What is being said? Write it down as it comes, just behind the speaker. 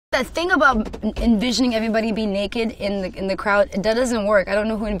That thing about envisioning everybody be naked in the crowd, that doesn't work. I don't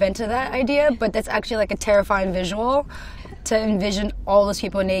know who invented that idea, but that's actually like a terrifying visual, to envision all those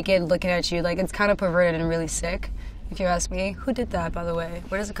people naked looking at you. Like, it's kind of perverted and really sick, if you ask me. Who did that, by the way?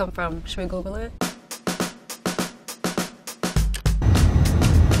 Where does it come from? Should we Google it?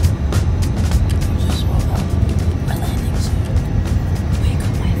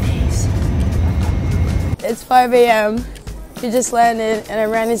 It's 5 a.m. We just landed and I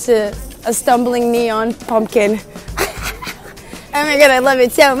ran into a stumbling neon pumpkin. Oh my god, I love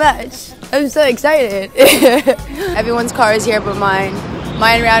it so much. I'm so excited. Everyone's car is here but mine.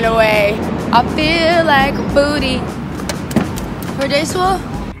 Mine ran away. I feel like a booty. For Adesuwa?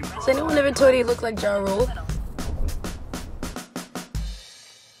 Has anyone ever told you look like Ja Rule?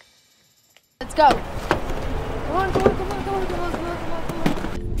 Let's go. Come on, come on, come on, come on, come on, come on, come on.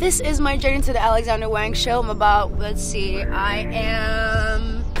 This is my journey to the Alexander Wang show. I'm about, let's see, I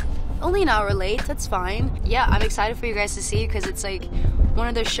am only an hour late, that's fine. Yeah, I'm excited for you guys to see because it's like one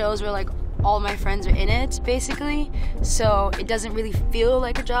of those shows where like all my friends are in it, basically. So it doesn't really feel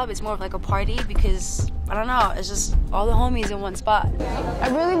like a job, it's more of like a party because, I don't know, it's just all the homies in one spot. I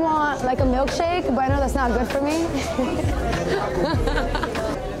really want like a milkshake, but I know that's not good for me.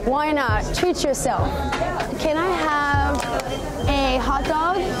 Why not? Treat yourself. Can I have a hot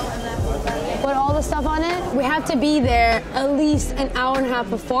dog with all the stuff on it? We have to be there at least an hour and a half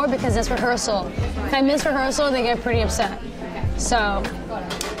before because it's rehearsal. If I miss rehearsal, they get pretty upset. So,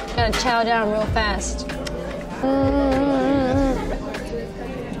 gotta chow down real fast.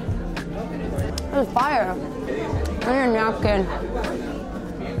 There's fire. I need a napkin.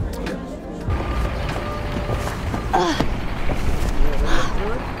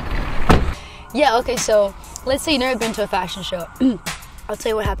 Yeah, okay, so let's say you've never been to a fashion show. I'll tell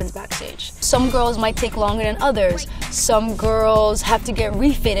you what happens backstage. Some girls might take longer than others. Some girls have to get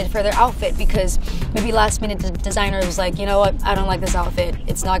refitted for their outfit because maybe last minute the designer was like, you know what, I don't like this outfit,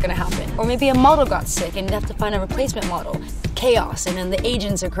 it's not gonna happen. Or maybe a model got sick and you have to find a replacement model. Chaos, and then the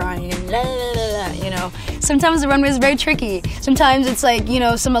agents are crying and la, la, la, la, you know. Sometimes the runway is very tricky. Sometimes it's like, you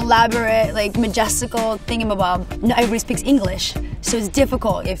know, some elaborate, like majestical thingamabob. Not everybody speaks English, so it's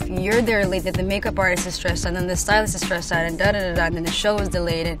difficult. If you're there late, that the makeup artist is stressed out, and then the stylist is stressed out, and da da da da, and then the show is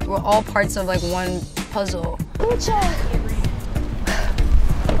delayed, and we're all parts of like one puzzle. Let's go.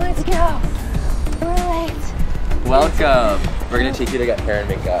 We're late. Welcome. We're gonna take you to get hair and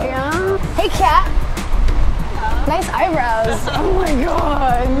makeup. Yeah. Hey, cat. Nice eyebrows. Oh my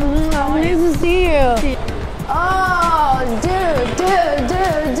god. Nice to see you. Oh, dude.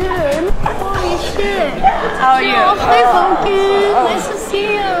 Holy shit. How are you? Oh, hi, Funky. Nice to see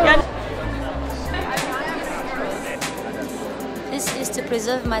you. This is to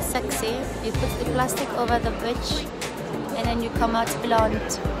preserve my sexy. You put the plastic over the bridge and then you come out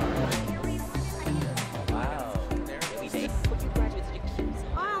blonde.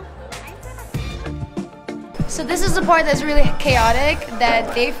 So this is the part that's really chaotic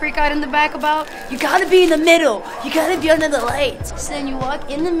that they freak out in the back about. You gotta be in the middle. You gotta be under the light. So then you walk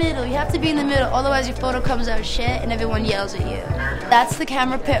in the middle. You have to be in the middle, otherwise your photo comes out shit and everyone yells at you. That's the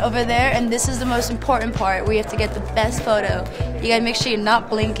camera pit over there, and this is the most important part where you have to get the best photo. You gotta make sure you're not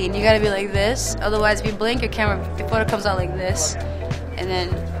blinking. You gotta be like this. Otherwise, if you blink, your photo comes out like this. And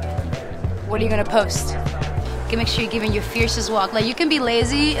then, what are you gonna post? You make sure you're giving your fiercest walk. Like, you can be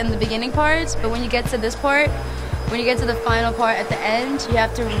lazy in the beginning parts, but when you get to this part, when you get to the final part at the end, you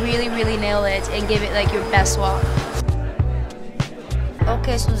have to really, really nail it and give it like your best walk.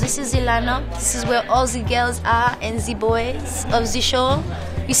 Okay, so this is the lineup. This is where all the girls are and the boys of the show.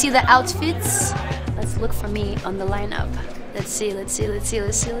 You see the outfits? Let's look for me on the lineup. Let's see.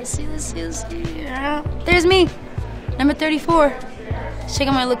 Yeah. There's me, number 34. Check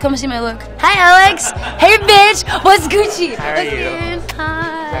out my look. Come see my look. Hi, Alex. Hey, bitch. What's Gucci? How are you?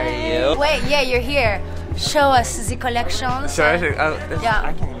 Hi. How are you? Wait, yeah, you're here. Show us the collection. Sorry. Yeah.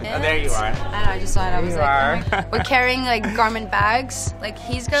 I can't even. Oh, there you are. I know. I just saw it. I was There like, you are. we're carrying like garment bags. Like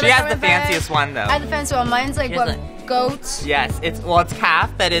he's got. She a has the garment bag. fanciest one though. I have the fanciest one. Mine's like Here's what? Goat. Yes, it's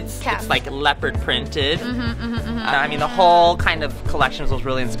calf, but it's like leopard printed. I mean, the whole kind of collection was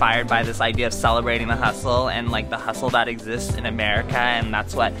really inspired by this idea of celebrating the hustle and like the hustle that exists in America, and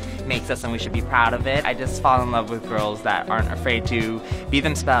that's what makes us, and we should be proud of it. I just fall in love with girls that aren't afraid to be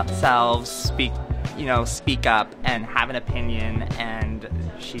themselves, speak up and have an opinion, and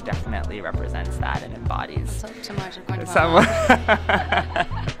she definitely represents that and embodies. So much. I'm going to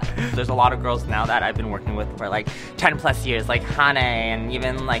There's a lot of girls now that I've been working with for like 10 plus years, like Hane and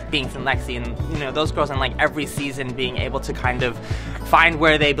even like Binks and Lexi, and you know, those girls in like every season being able to kind of find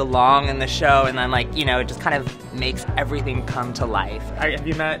where they belong in the show, and then like, you know, it just kind of makes everything come to life. Have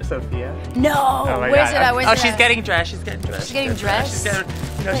you met Sophia? No. Oh Where's it at? Where's it at? She's getting dressed. She's getting dressed. She's getting dressed? She's getting,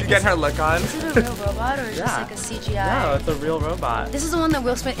 you know, she's getting her look on. Is it a real robot or is it just like a CGI? No, it's a real robot. This is the one that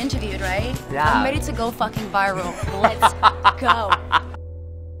Will Smith interviewed, right? Yeah. I'm ready to go fucking viral. Let's go.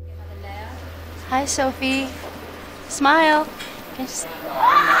 Hi, Sophie. Smile. Can you just...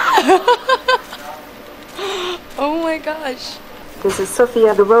 Oh my gosh. This is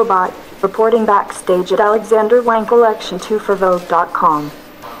Sophia the Robot, reporting backstage at Alexander Wang Collection 2 for Vogue.com.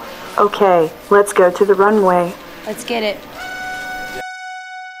 Okay, let's go to the runway. Let's get it.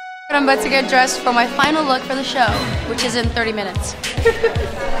 I'm about to get dressed for my final look for the show, which is in 30 minutes.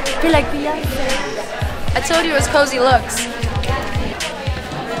 Be like Beyonce. I told you it was cozy looks.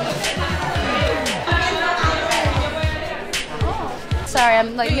 Sorry,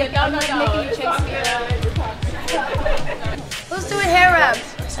 I'm like making you chase me. Who's doing hair wraps?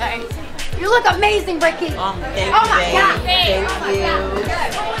 Sorry. You look amazing, Ricky. Oh my God. Thank you.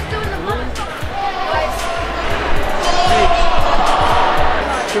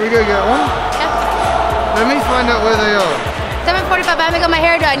 Can we go get one? Yeah. Let me find out where they are. 7:45, I haven't got my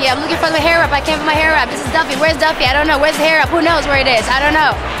hair done yet. I'm looking for the hair wrap. I can't find my hair wrap. This is Duffy. Where's Duffy? I don't know. Where's the hair wrap? Who knows where it is? I don't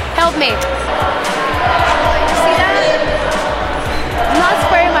know. Help me. You see that? I'm not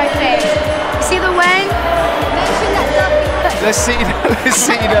spraying my face. You see the Wang? Mention that Duffy. Let's see it. Let's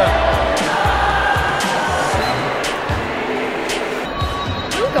see it up.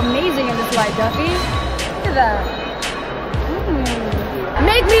 You look amazing in this light, Duffy. Look at that.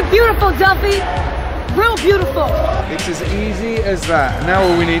 Make me beautiful, Duffy. Real beautiful. It's as easy as that. Now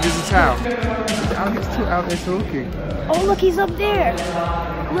all we need is a towel. Alex out there talking. Oh, look, he's up there.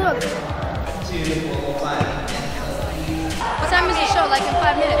 Look. What time is the show? Like in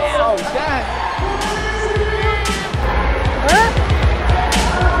 5 minutes? Oh, God. What?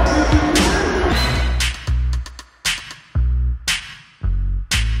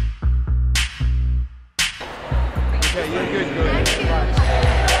 Okay, you're good, good.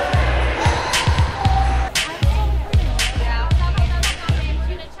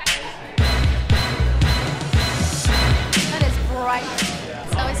 That is bright.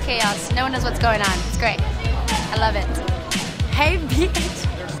 It's always chaos. No one knows what's going on. It's great. I love it. Hey, bitch.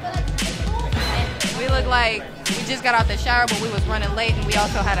 We look like we just got out the shower, but we was running late, and we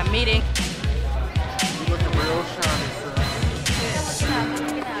also had a meeting. You looking real shiny,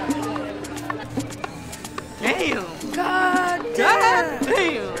 Damn. God damn.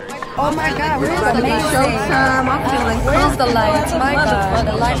 Oh my God, we're about to be showtime. I'm feeling Where's the lights? My God.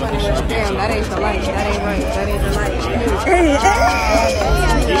 the light. Damn, that ain't the light. That ain't right. That ain't the light. Hey,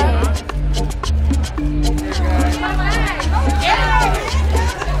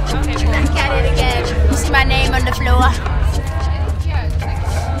 Look at it again. You see my name on the floor.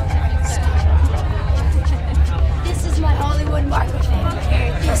 This is my Hollywood microphone.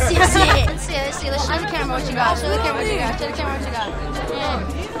 This is it. Let's see. Let's show the camera what you got. Show the camera what you got. Show the camera what you got.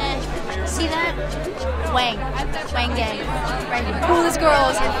 See that? Wang. Wang gang. Right. Coolest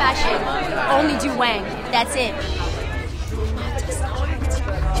girls in fashion. Only do Wang. That's it.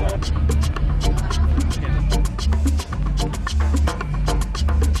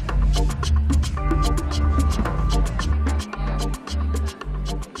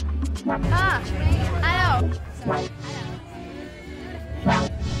 I know.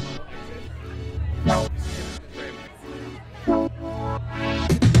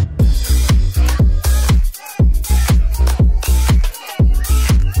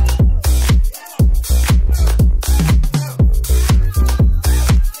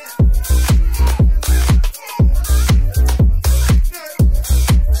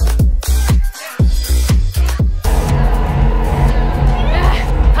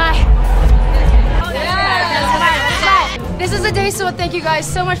 Adesuwa, thank you guys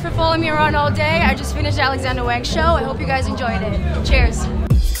so much for following me around all day. I just finished the Alexander Wang show. I hope you guys enjoyed it. Cheers.